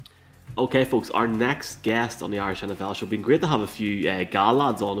Okay, folks, our next guest on the Irish NFL show. Been great to have a few Gal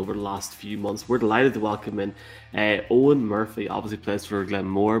lads on over the last few months. We're delighted to welcome in Owen Murphy. Obviously plays for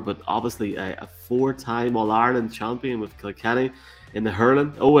Glenmore, but obviously a four-time All Ireland champion with Kilkenny in the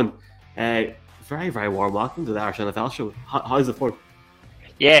hurling. Owen, very very warm welcome to the Irish NFL show. How's it for?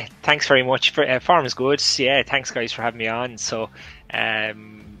 Yeah, thanks very much. Farm is good. Yeah, thanks guys for having me on.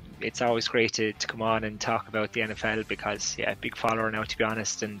 It's always great to come on and talk about the NFL because yeah, big follower now to be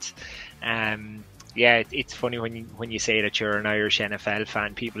honest. And yeah, it's funny when you say that you're an Irish NFL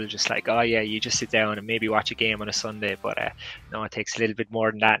fan, people are just like, oh yeah, you just sit down and maybe watch a game on a Sunday. But no, it takes a little bit more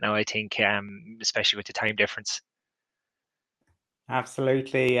than that now. I think, especially with the time difference.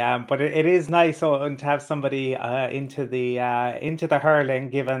 Absolutely, but it is nice to have somebody into the hurling.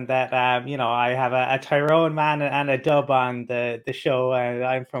 Given that I have a Tyrone man and a Dub on the show, and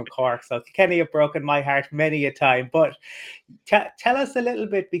I'm from Cork, so Kenny have broken my heart many a time. But tell us a little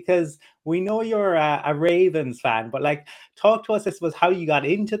bit, because we know you're a Ravens fan, but like, talk to us. This was how you got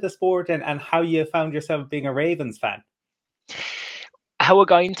into the sport, and how you found yourself being a Ravens fan. How I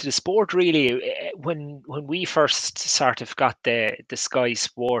got into the sport really, when we first sort of got the Sky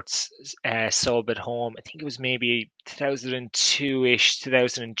Sports sub at home. I think it was maybe 2002-ish,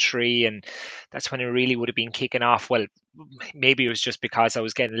 2003, and that's when it really would have been kicking off. Well, maybe it was just because I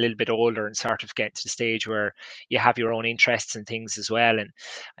was getting a little bit older and sort of getting to the stage where you have your own interests and things as well. And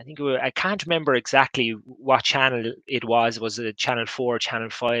I think I can't remember exactly what channel it was. Was it Channel 4, Channel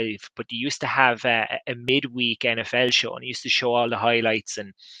 5? But you used to have a midweek NFL show, and it used to show all the highlights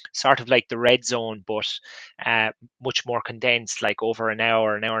and sort of like the red zone, but uh, much more condensed, like over an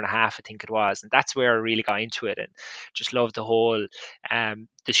hour and a half, I think it was. And that's where I really got into it and just loved the whole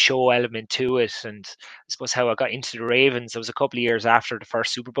the show element to it. And I suppose how I got into the Ravens, it was a couple of years after the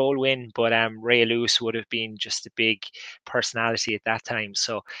first Super Bowl win, but Ray Lewis would have been just a big personality at that time.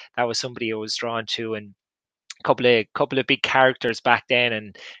 So that was somebody I was drawn to, and couple of big characters back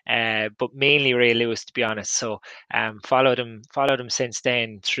then, and but mainly Ray Lewis, to be honest. So followed him since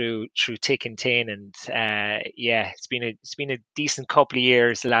then through thick and thin. And yeah, it's been a decent couple of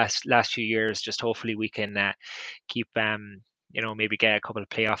years, the last few years. Just hopefully we can keep maybe get a couple of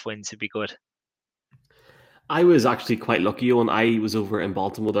playoff wins would be good. I was actually quite lucky when I was over in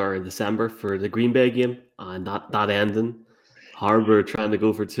Baltimore there in December for the Green Bay game, and that ending, Harbour trying to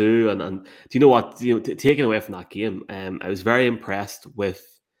go for two, and do you know what? Taking away from that game, I was very impressed with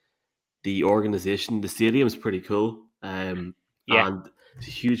the organization. The stadium's pretty cool, Yeah, and it's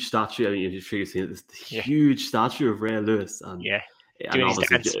a huge statue. I mean, you're sure you've seen it. It's the yeah, huge statue of Ray Lewis, yeah. and Doing his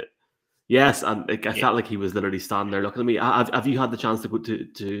obviously, dance. yes, and like, I Yeah. felt like he was literally standing there looking at me. Have you had the chance to go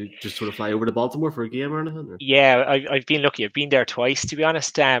to just sort of fly over to Baltimore for a game or anything? Or? Yeah, I've been lucky. I've been there twice, to be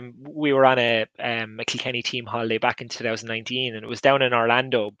honest. We were on a Kilkenny team holiday back in 2019, and it was down in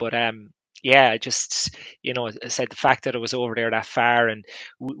Orlando. But yeah, just I said the fact that it was over there that far, and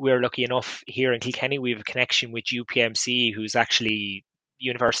we're lucky enough here in Kilkenny. We have a connection with UPMC, who's actually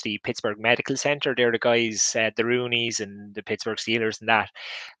University Pittsburgh Medical Center. They're the guys, the Roonies and the Pittsburgh Steelers and that.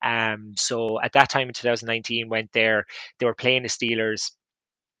 So at that time in 2019, went there. They were playing the Steelers,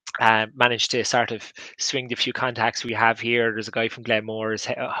 managed to sort of swing the few contacts we have here. There's a guy from Glenmore's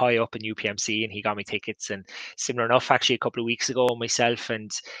high up in UPMC, and he got me tickets. And similar enough, actually, a couple of weeks ago, myself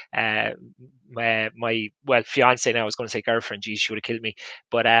and uh, my well fiance, now I was going to say girlfriend, geez, she would have killed me.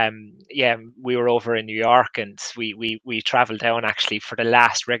 But yeah, we were over in New York, and we travelled down actually for the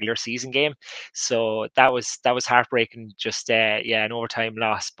last regular season game. So that was heartbreaking. Just yeah, an overtime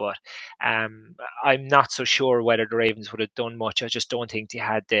loss, but um, I'm not so sure whether the Ravens would have done much. I just don't think they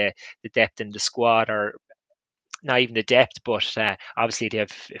had the depth in the squad, or not even the depth, but obviously they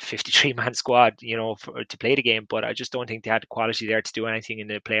have a 53-man squad, to play the game. But I just don't think they had the quality there to do anything in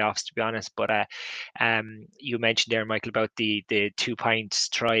the playoffs, to be honest. But you mentioned there, Michael, about the 2 point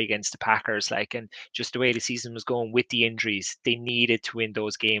try against the Packers, like, and just the way the season was going with the injuries, they needed to win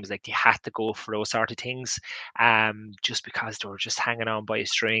those games. Like they had to go for those sort of things, just because they were just hanging on by a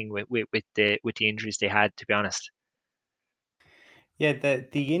string with the injuries they had, to be honest. Yeah,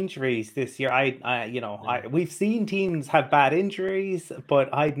 the injuries this year, Yeah. we've seen teams have bad injuries,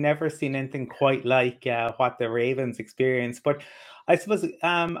 but I'd never seen anything quite like what the Ravens experienced. But I suppose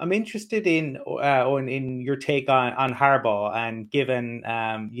I'm interested in your take on Harbaugh, and given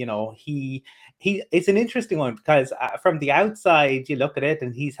he it's an interesting one, because from the outside you look at it,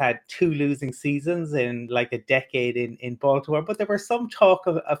 and he's had two losing seasons in like a decade in Baltimore. But there was some talk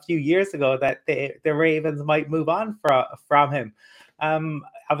of a few years ago that the Ravens might move on from him.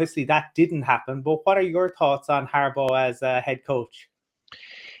 Obviously, that didn't happen. But what are your thoughts on Harbaugh as a head coach?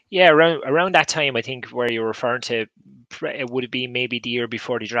 Yeah, around that time, I think where you're referring to, it would have been maybe the year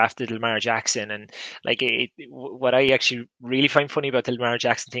before they drafted Lamar Jackson. And like what I actually really find funny about the Lamar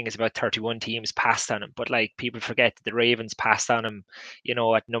Jackson thing is about 31 teams passed on him, but like people forget that the Ravens passed on him,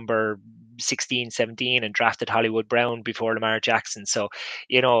 at number 16, 17, and drafted Hollywood Brown before Lamar Jackson. So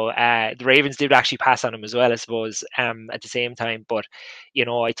the Ravens did actually pass on him as well, I suppose, at the same time. But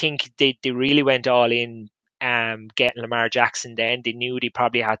I think they really went all in getting Lamar Jackson. Then they knew they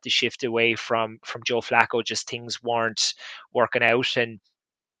probably had to shift away from Joe Flacco, just things weren't working out. And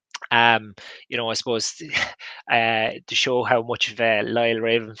I suppose to show how much of a loyal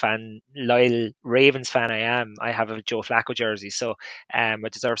Ravens fan I am, I have a Joe Flacco jersey, so I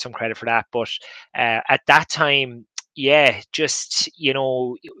deserve some credit for that. But at that time, yeah, just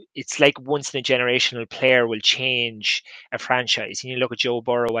it's like once in a generational player will change a franchise. And you look at Joe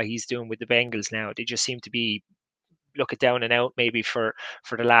Burrow, what he's doing with the Bengals now; they just seem to be look at down and out maybe for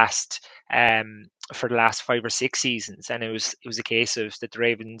the last for the last 5 or 6 seasons. And it was a case of that the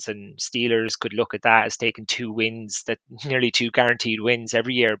Ravens and Steelers could look at that as taking 2 wins, that nearly 2 guaranteed wins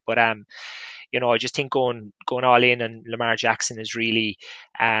every year. But I just think going all in and Lamar Jackson is really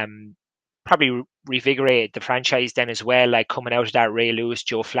probably revigorated the franchise then as well, like coming out of that Ray Lewis,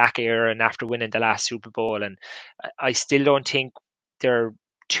 Joe Flacco era, and after winning the last Super Bowl. And I still don't think they're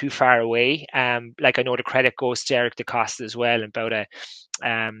too far away. Like I know the credit goes to Eric DeCosta as well about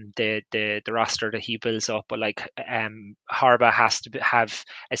the roster that he builds up, but like Harbaugh has to have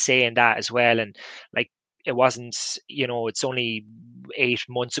a say in that as well. And like it wasn't, it's only 8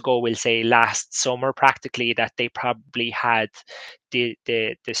 months ago, we'll say last summer practically, that they probably had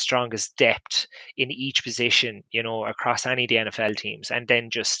the strongest depth in each position, across any of the NFL teams. And then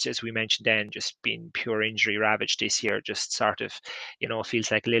just as we mentioned, then just being pure injury ravaged this year, just sort of, feels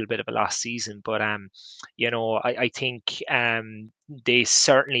like a little bit of a lost season. But I think they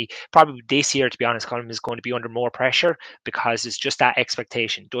certainly probably this year, to be honest, Colin, is going to be under more pressure because it's just that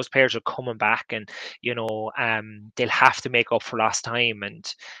expectation. Those players are coming back, and they'll have to make up for lost time.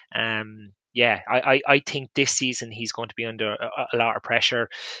 And I think this season he's going to be under a lot of pressure.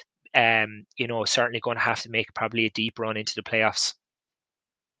 Certainly going to have to make probably a deep run into the playoffs.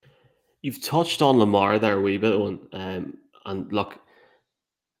 You've touched on Lamar there a wee bit, and look,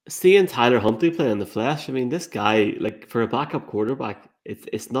 seeing Tyler Huntley play in the flesh, I mean, this guy, like for a backup quarterback,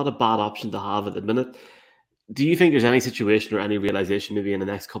 it's not a bad option to have at the minute. Do you think there's any situation or any realization maybe in the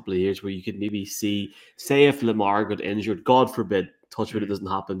next couple of years where you could maybe see, say if Lamar got injured, God forbid, touch wood, it doesn't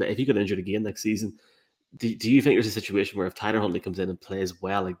happen, but if he got injured again next season, do you think there's a situation where if Tyler Huntley comes in and plays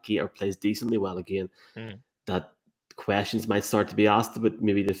well again, or plays decently well again, that questions might start to be asked about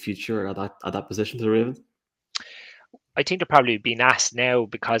maybe the future at that position for the Ravens? I think they're probably being asked now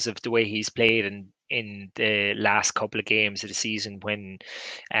because of the way he's played in the last couple of games of the season when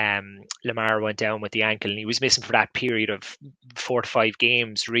Lamar went down with the ankle and he was missing for that period of 4 to 5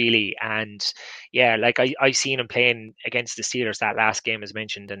 games really. And yeah, like I seen him playing against the Steelers that last game as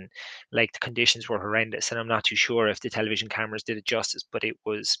mentioned, and like the conditions were horrendous, and I'm not too sure if the television cameras did it justice, but it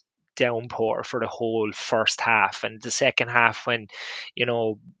was downpour for the whole first half. And the second half, when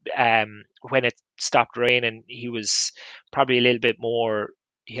when it stopped raining, he was probably a little bit more,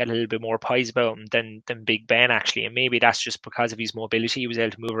 he had a little bit more pies about him than Big Ben actually. And maybe that's just because of his mobility. He was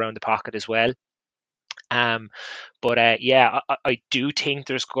able to move around the pocket as well. I do think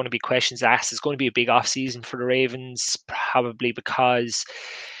there's going to be questions asked. It's going to be a big off season for the Ravens, probably because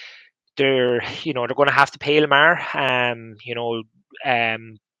they're going to have to pay Lamar.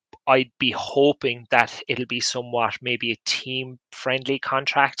 I'd be hoping that it'll be somewhat maybe a team friendly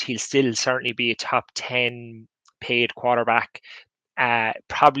contract. He'll still certainly be a top 10 paid quarterback.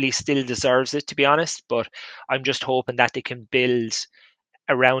 Probably still deserves it, to be honest, but I'm just hoping that they can build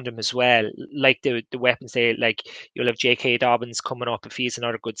around him as well. Like the weapons, like you'll have J.K. Dobbins coming up if he's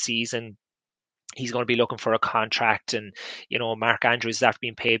another good season. He's going to be looking for a contract, and Mark Andrews is after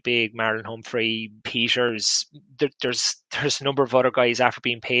being paid big. Marlon Humphrey, Peters. There's a number of other guys after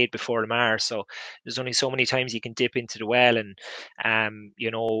being paid before Lamar. So there's only so many times you can dip into the well, and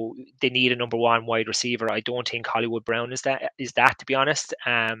they need a number one wide receiver. I don't think Hollywood Brown is that to be honest.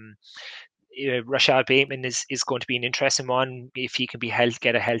 Rashad Bateman is going to be an interesting one if he can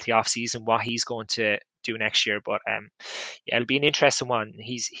get a healthy off season, what he's going to do next year. But yeah, it'll be an interesting one.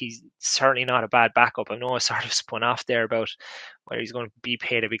 He's certainly not a bad backup. I know I sort of spun off there about whether he's going to be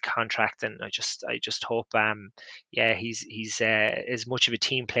paid a big contract, and I just hope he's as much of a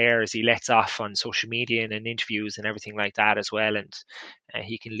team player as he lets off on social media and in interviews and everything like that as well, and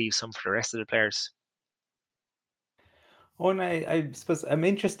he can leave some for the rest of the players. Oh, and I suppose I'm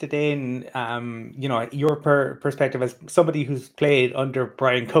interested in, your perspective as somebody who's played under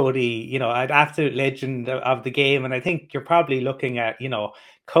Brian Cody, an absolute legend of the game. And I think you're probably looking at,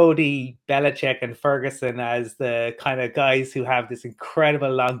 Cody, Belichick, and Ferguson as the kind of guys who have this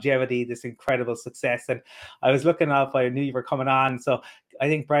incredible longevity, this incredible success. And I was looking up, I knew you were coming on. So I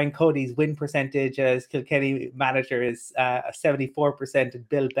think Brian Cody's win percentage as Kilkenny manager is 74%, and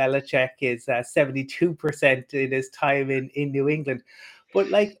Bill Belichick is 72% in his time in New England.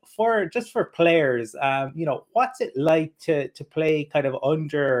 But like for players, what's it like to play kind of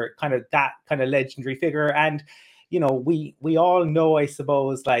under kind of that kind of legendary figure? And we all know, I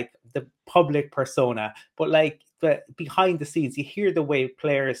suppose, like the public persona, but like the behind the scenes, you hear the way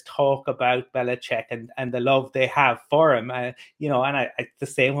players talk about Belichick and the love they have for him. And the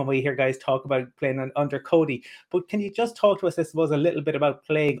same when we hear guys talk about playing under Cody. But can you just talk to us, I suppose, a little bit about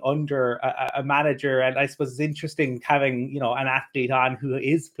playing under a manager? And I suppose it's interesting having, an athlete on who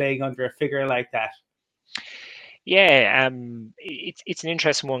is playing under a figure like that. Yeah, it's an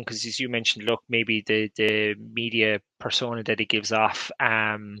interesting one because, as you mentioned, look, maybe the media persona that he gives off,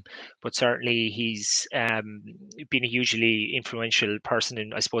 but certainly he's been a hugely influential person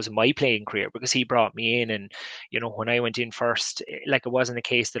in, I suppose, in my playing career, because he brought me in, and when I went in first, like, it wasn't a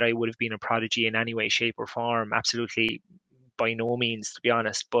case that I would have been a prodigy in any way, shape, or form. Absolutely, by no means, to be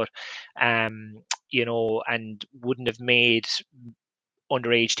honest. But and wouldn't have made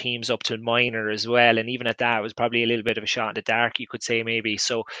underage teams up to minor as well, and even at that, it was probably a little bit of a shot in the dark, you could say, maybe.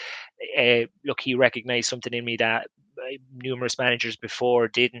 So look, he recognized something in me that numerous managers before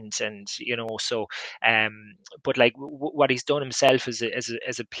didn't, and so but like what he's done himself as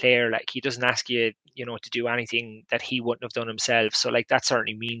a player, like, he doesn't ask you to do anything that he wouldn't have done himself. So like, that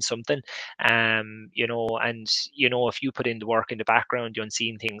certainly means something. And if you put in the work in the background, the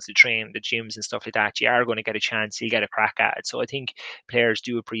unseen things, the train, the gyms and stuff like that, you are going to get a chance, you'll get a crack at it. So I think players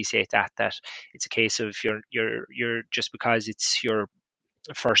do appreciate that it's a case of you're just because it's your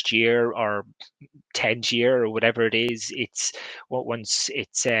first year or 10th year or whatever it is, it's once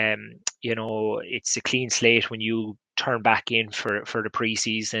it's a clean slate when you turn back in for the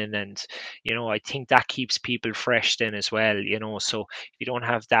preseason. And I think that keeps people fresh then as well. So if you don't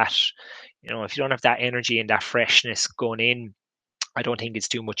have that, if you don't have that energy and that freshness going in, I don't think it's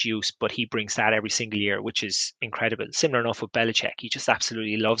too much use. But he brings that every single year, which is incredible. Similar enough with Belichick, he just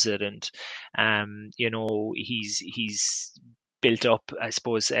absolutely loves it. And he's built up, I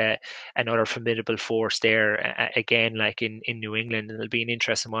suppose, another formidable force there, again, like in New England. And it'll be an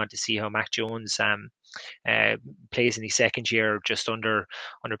interesting one to see how Mac Jones uh, plays in his second year, just under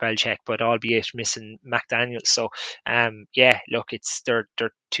Belichick, but albeit missing Mac Daniels. So yeah, look, they're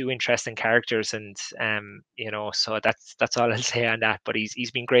two interesting characters, and so that's all I'll say on that. But he's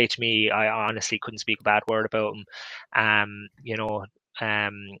been great to me. I honestly couldn't speak a bad word about him. Um,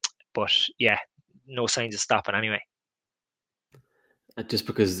 but yeah, no signs of stopping anyway. Just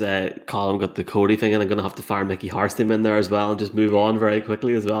because Colin got the Cody thing, and I'm going to have to fire Mickey Harstein in there as well and just move on very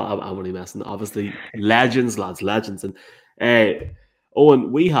quickly as well. I'm only messing. Obviously, legends, lads, legends. And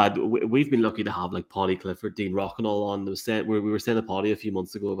Owen, we've been lucky to have like Paddy Clifford, Dean Rock'n'All on. We were saying to Paddy a few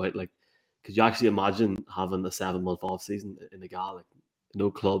months ago about, like, could you actually imagine having a 7-month off season in the GAA, like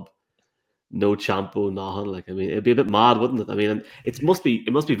no club, no champo, nothing? Like, I mean, it'd be a bit mad, wouldn't it? I mean, it must be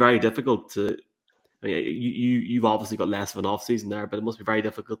very difficult to. I mean, you've obviously got less of an off season there, but it must be very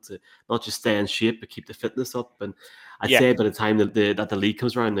difficult to not just stay in shape but keep the fitness up. And I'd say by the time that the league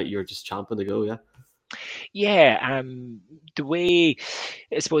comes around, that you're just champing to go. Yeah, the way,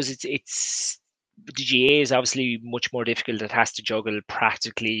 I suppose, it's the GA is obviously much more difficult. It has to juggle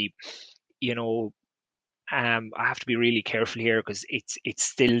practically, you know, I have to be really careful here because it's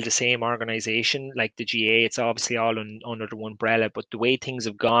still the same organization, like the GA. It's obviously all under the one umbrella, but the way things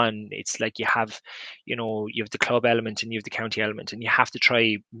have gone, it's like you have the club element and you have the county element, and you have to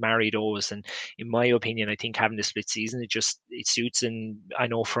try marry those. And in my opinion, I think having the split season, it suits. And I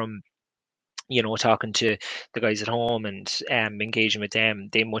know from talking to the guys at home and engaging with them,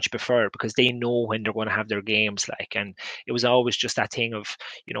 they much prefer it because they know when they're going to have their games. Like, and it was always just that thing of,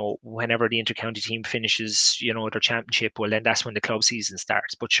 whenever the intercounty team finishes, their championship, well, then that's when the club season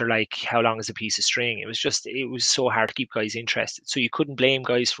starts. But you're like, how long is a piece of string? It was so hard to keep guys interested. So you couldn't blame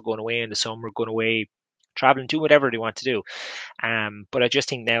guys for going away in the summer, going away, traveling, do whatever they want to do. But I just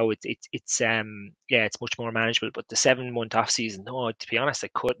think now it's much more manageable. But the 7-month off season, no, to be honest, I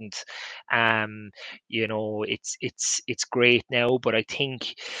couldn't. It's great now, but I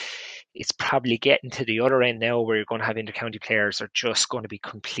think it's probably getting to the other end now where you're going to have inter-county players are just going to be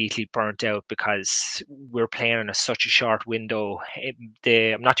completely burnt out because we're playing in such a short window.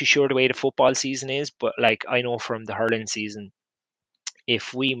 I'm not too sure the way the football season is, but like I know from the hurling season,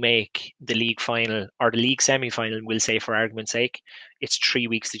 if we make the league final or the league semi-final, we'll say for argument's sake, it's 3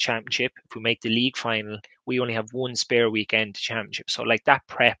 weeks to championship. If we make the league final, we only have one spare weekend to championship. So like that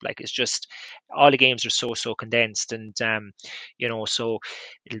prep, like it's just all the games are so condensed, and so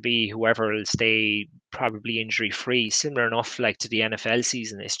it'll be whoever will stay probably injury free. Similar enough like to the NFL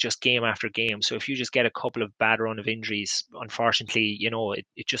season, it's just game after game. So if you just get a couple of bad run of injuries, unfortunately,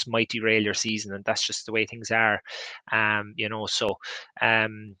 it just might derail your season, and that's just the way things are.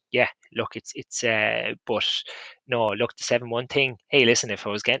 Yeah, look, but no, look, the 7-1 thing. Hey, listen, if I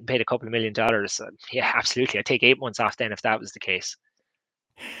was getting paid a couple of $1 million, yeah, absolutely, I'd take 8 months off then if that was the case.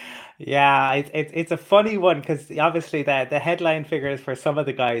 Yeah, it's a funny one because obviously the headline figures for some of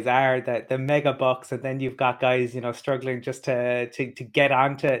the guys are the mega bucks, and then you've got guys struggling just to get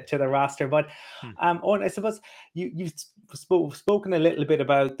onto the roster. But Owen, I suppose you've spoken a little bit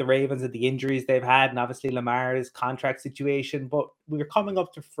about the Ravens and the injuries they've had, and obviously Lamar's contract situation. But we're coming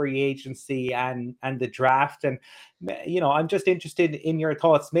up to free agency and the draft, and I'm just interested in your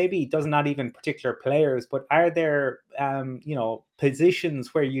thoughts. Maybe it does not even particular players, but are there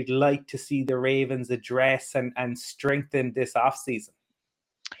positions where you'd like to see the Ravens address and strengthen this offseason?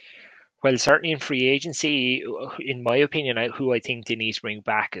 Well, certainly in free agency, in my opinion, who I think they need to bring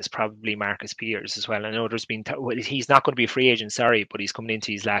back is probably Marcus Peters as well. I know there's been, he's not going to be a free agent, sorry, but he's coming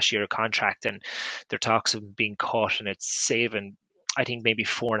into his last year of contract, and there are talks of him being cut, and it's saving, I think, maybe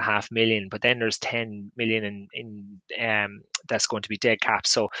 4.5 million, but then there's 10 million in that's going to be dead cap.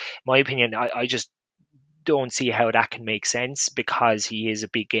 So, in my opinion, I just don't see how that can make sense because he is a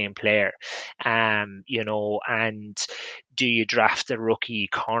big game player. And do you draft a rookie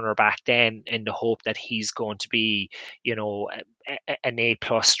cornerback then in the hope that he's going to be, an A+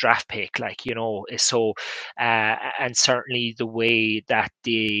 draft pick, and certainly the way that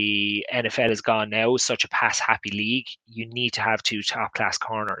the NFL has gone now, such a pass happy league, you need to have 2 top class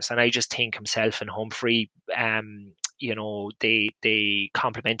corners. And I just think himself and Humphrey, they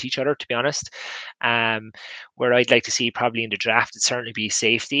complement each other, to be honest. Where I'd like to see probably in the draft, it'd certainly be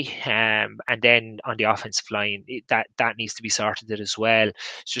safety, and then on the offensive line, that needs to be sorted as well. I was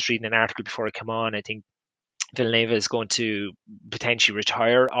just reading an article before I come on. I think Villanova is going to potentially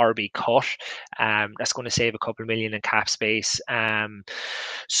retire or be cut. That's going to save a couple of million in cap space.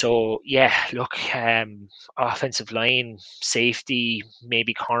 So yeah, look, offensive line, safety,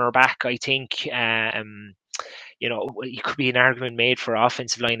 maybe cornerback, I think. It could be an argument made for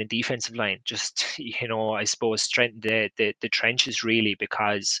offensive line and defensive line. Just, I suppose strengthen the trenches really,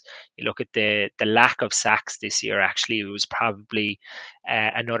 because you look at the lack of sacks this year. Actually, it was probably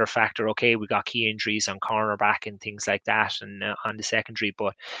another factor. Okay, we got key injuries on cornerback and things like that, and on the secondary.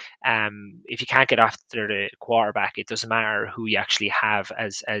 But if you can't get after the quarterback, it doesn't matter who you actually have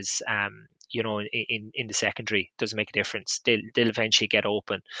as in the secondary. Doesn't make a difference. They'll eventually get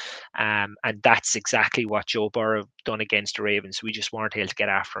open, and that's exactly what Joe Burrow done against the Ravens. We just weren't able to get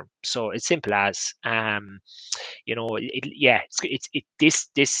after him. So it's simple as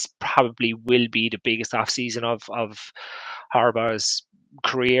this probably will be the biggest off season of Harbaugh's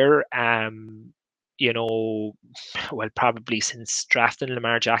career. Well, probably since drafting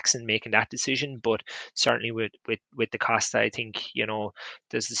Lamar Jackson, making that decision, but certainly with the cost, I think,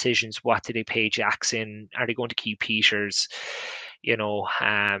 there's decisions. What do they pay Jackson? Are they going to keep Peters?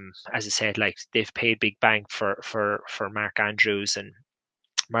 As I said, like, they've paid big bank for Mark Andrews and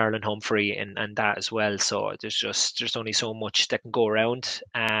Marlon Humphrey and that as well. So there's only so much that can go around.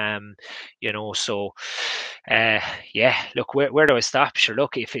 Look, where do I stop? Sure,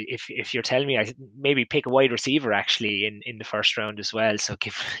 look, if you're telling me, I maybe pick a wide receiver actually in the first round as well. So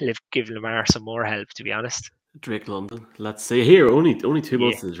give Lamar some more help, to be honest. Drake London. Let's say here only 2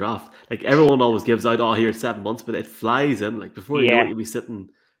 months in the draft. Like, everyone always gives out, oh, here's 7 months, but it flies in. Like, before you know it, you'll be sitting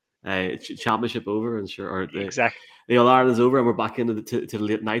championship over, and Exactly. The All Ireland's over, and we're back into the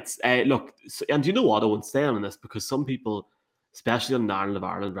late nights. Look, and you know what? I won't stay on this, because some people, especially on Ireland of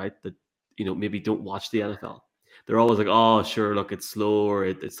Ireland, right, that maybe don't watch the NFL, they're always like, oh, sure, look, it's slow, or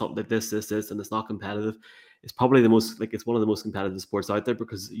it's something like this, and it's not competitive. it's probably it's one of the most competitive sports out there,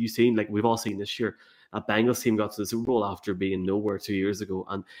 because you've seen, like we've all seen this year, that Bengals team got to the Super Bowl after being nowhere 2 years ago.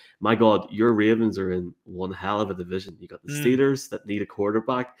 And my God, your Ravens are in one hell of a division. You got the Steelers that need a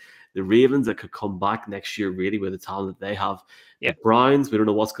quarterback, the Ravens that could come back next year really with the talent that they have. The Browns, we don't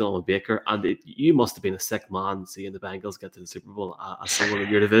know what's going on with Baker, and you must have been a sick man seeing the Bengals get to the Super Bowl as someone in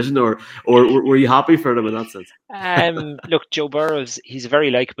your division, or were you happy for them in that sense? Look, Joe Burrows, he's a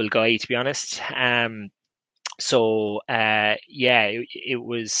very likable guy, to be honest. It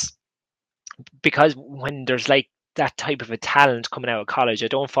was because when there's like that type of a talent coming out of college, I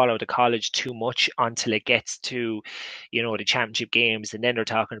don't follow the college too much until it gets to, the championship games, and then they're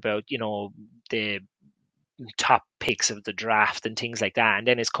talking about, the top picks of the draft and things like that. And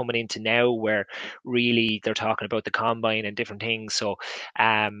then it's coming into now where really they're talking about the combine and different things. So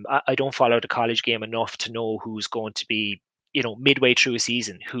I don't follow the college game enough to know who's going to be, midway through a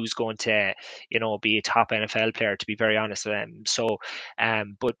season, who's going to, be a top NFL player, to be very honest with them. So,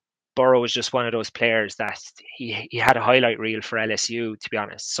 but Burrow was just one of those players that he had a highlight reel for LSU, to be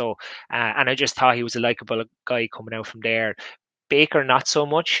honest. So, and I just thought he was a likable guy coming out from there. Baker, not so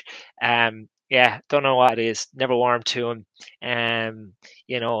much. Don't know what it is. Never warmed to him. And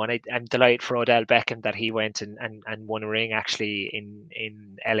I'm delighted for Odell Beckham that he went and won a ring actually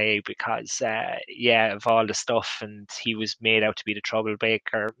in LA, because of all the stuff, and he was made out to be the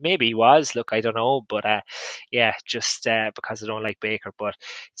troublemaker. Maybe he was. Look, I don't know, but just because I don't like Baker. But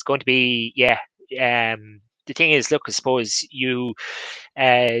it's going to be the thing is, look, I suppose the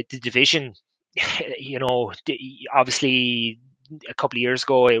division, obviously a couple of years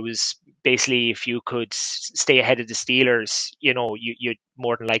ago, it was basically if you could stay ahead of the Steelers, you'd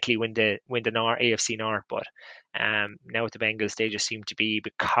more than likely win the AFC North. But now with the Bengals, they just seem to be,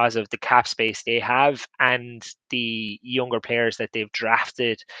 because of the cap space they have and the younger players that they've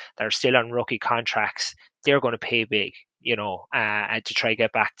drafted that are still on rookie contracts, they're going to pay big, to try to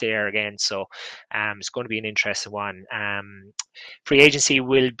get back there again. So it's going to be an interesting one. Free agency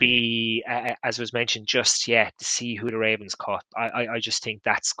will be, as was mentioned, just yet to see who the Ravens cut. I just think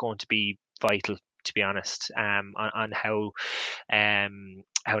that's going to be vital, to be honest, on how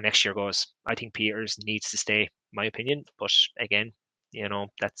next year goes. I think Peters needs to stay, my opinion. But again,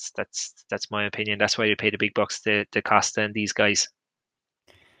 that's my opinion. That's why they pay the big bucks to Costa and these guys.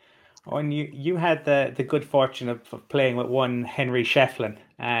 Oh, and you had the good fortune of playing with one Henry Shefflin,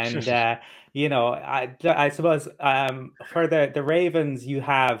 and I suppose for the Ravens you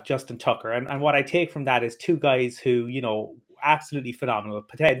have Justin Tucker, and what I take from that is two guys who absolutely phenomenal,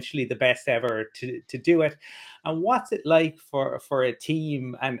 potentially the best ever to do it. And what's it like for a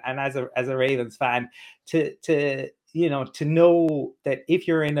team and as a Ravens fan to know that if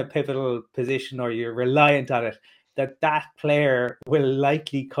you're in a pivotal position or you're reliant on it, that player will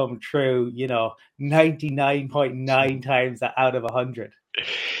likely come true, 99.9 times out of 100.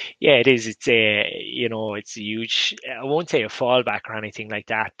 Yeah, it is. It's it's a huge. I won't say a fallback or anything like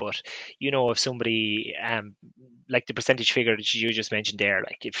that, but if somebody like the percentage figure that you just mentioned there,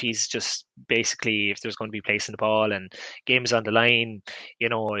 like if he's just basically, if there's going to be placing the ball and games on the line,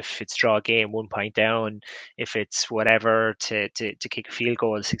 if it's draw a game 1 point down, if it's whatever to kick a field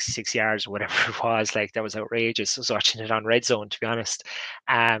goal 66 yards or whatever it was, like that was outrageous. I was watching it on Red Zone, to be honest.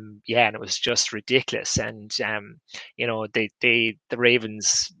 And it was just ridiculous. And the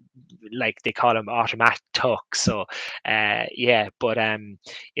Ravens, like they call him automatic tuck. So it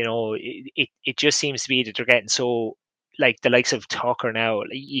just seems to be that they're getting so, like the likes of Tucker now,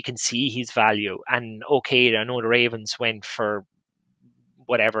 you can see his value. And okay, I know the Ravens went for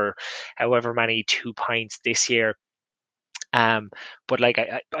however many 2 points this year. But like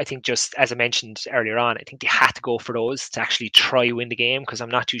I think, just as I mentioned earlier on, I think they had to go for those to actually try win the game, because I'm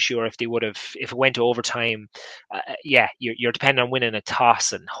not too sure if they would have, if it went to overtime. You're depending on winning a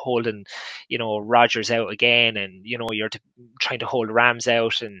toss and holding, Rodgers out again, and you're trying to hold Rams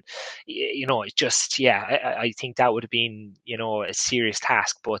out, and it just I think that would have been a serious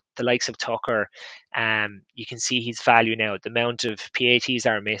task. But the likes of Tucker, you can see his value now. The amount of PATs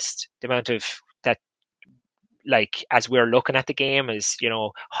are missed, the amount of that, like as we're looking at the game, as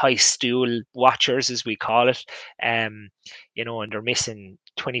high stool watchers, as we call it, and they're missing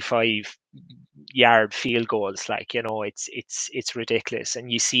 25-yard field goals. Like it's ridiculous.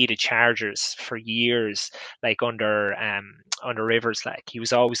 And you see the Chargers for years, like under Rivers, like he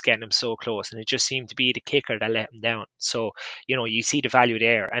was always getting them so close, and it just seemed to be the kicker that let him down. So you see the value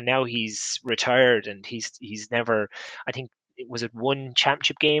there, and now he's retired, and he's never, I think, was it one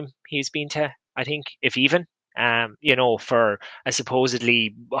championship game he's been to, I think, if even, for a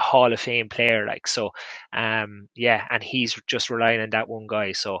supposedly Hall of Fame player, like. So and he's just relying on that one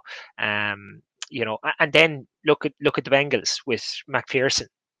guy. So and then look at the Bengals with McPherson,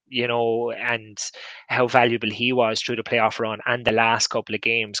 and how valuable he was through the playoff run and the last couple of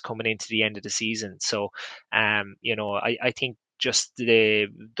games coming into the end of the season. So, I think just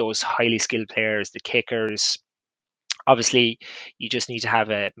those highly skilled players, the kickers. Obviously, you just need to have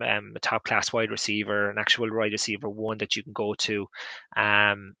a top class wide receiver, an actual wide receiver one that you can go to,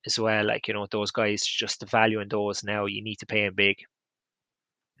 as well. Like those guys, just the value in those now. You need to pay them big.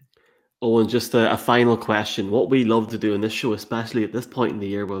 And just a final question. What we love to do in this show, especially at this point in the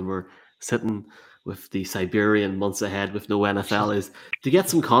year when we're sitting with the Siberian months ahead with no NFL, is to get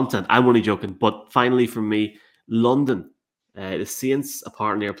some content. I'm only joking. But finally, for me, London. The Saints, a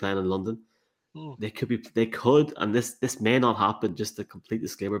partner playing in London. They could, and this may not happen, just a complete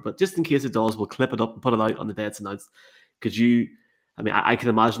disclaimer, but just in case it does, we'll clip it up and put it out on the day it's announced. Could you, I can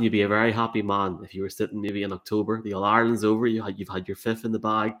imagine you'd be a very happy man if you were sitting maybe in October, the All Ireland's over, you've had your fifth in the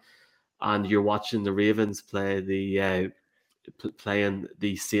bag, and you're watching the Ravens playing the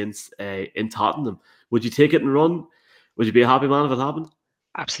Saints in Tottenham. Would you take it and run? Would you be a happy man if it happened?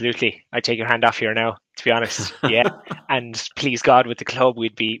 Absolutely. I take your hand off here now, to be honest. Yeah. And please God, with the club,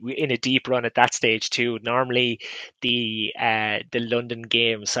 we'd be in a deep run at that stage too. Normally the London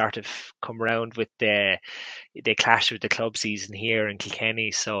games sort of come around with they clash with the club season here in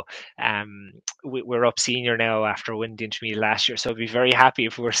Kilkenny. So we're up senior now after winning the intermediate last year. So I'd be very happy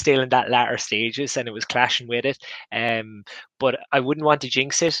if we were still in that latter stages and it was clashing with it. But I wouldn't want to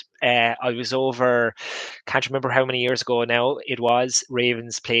jinx it. I was over, can't remember how many years ago now it was.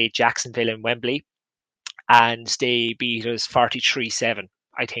 Ravens played Jacksonville in Wembley and they beat us 43-7,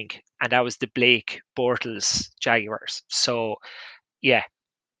 I think. And that was the Blake Bortles Jaguars. So yeah,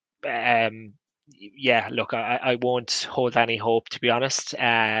 look, I won't hold any hope, to be honest.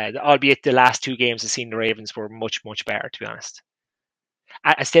 Albeit the last two games I've seen the Ravens were much, much better, to be honest.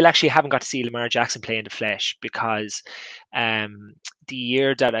 I still actually haven't got to see Lamar Jackson play in the flesh because the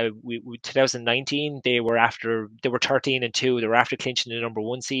year that 2019 they were 13-2. They were after clinching the number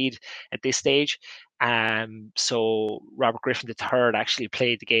one seed at this stage. So Robert Griffin III actually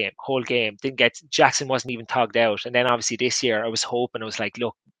played the whole game. Jackson wasn't even togged out. And then obviously this year I was hoping, I was like,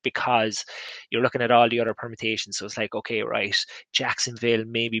 look, because you're looking at all the other permutations. So it's like, okay, right, Jacksonville,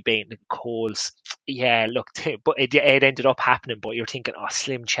 maybe baiting the Coles. Yeah, look, but it ended up happening. But you're thinking, oh,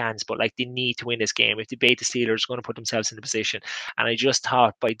 slim chance. But like, they need to win this game. If they bait the Steelers, they're going to put themselves in the position. And I just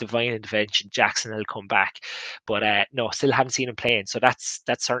thought by divine intervention, Jackson will come back. But no, still haven't seen him playing. So that's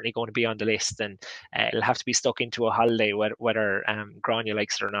certainly going to be on the list. And it'll have to be stuck into a holiday, whether Grania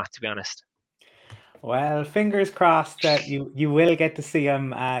likes it or not, to be honest. Well, fingers crossed that you will get to see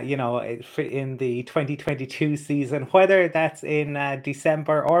him, in the 2022 season, whether that's in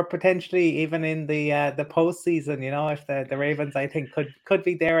December or potentially even in the postseason. If the Ravens, I think, could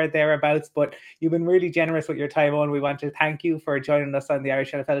be there or thereabouts. But you've been really generous with your time, Owen. We want to thank you for joining us on the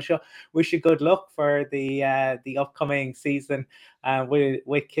Irish NFL Show. Wish you good luck for the upcoming season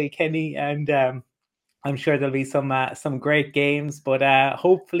with Kilkenny, and I'm sure there'll be some great games, but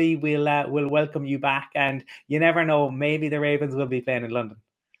hopefully we'll welcome you back. And you never know, maybe the Ravens will be playing in London.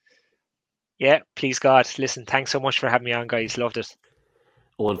 Yeah, please God. Listen, thanks so much for having me on, guys. Loved it.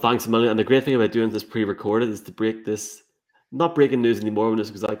 Oh, and thanks a million. And the great thing about doing this pre-recorded is to break this, not breaking news anymore, when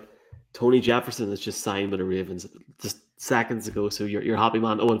this was like Tony Jefferson has just signed with the Ravens just seconds ago. So you're happy,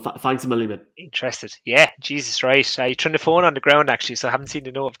 man. Oh, and thanks a million, man. Interested. Yeah, Jesus, right. I turned the phone on the ground actually, so I haven't seen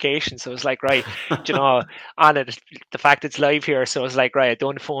the notification. So it's like, right, on it, the fact it's live here. So it's like, right, I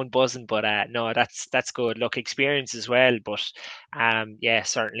don't phone buzzing, but no, that's good. Look, experience as well, but yeah,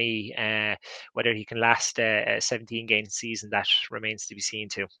 certainly whether he can last a 17 game season, that remains to be seen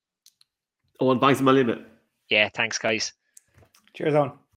too. Oh, and thanks a million, man. Yeah, thanks, guys. Cheers on.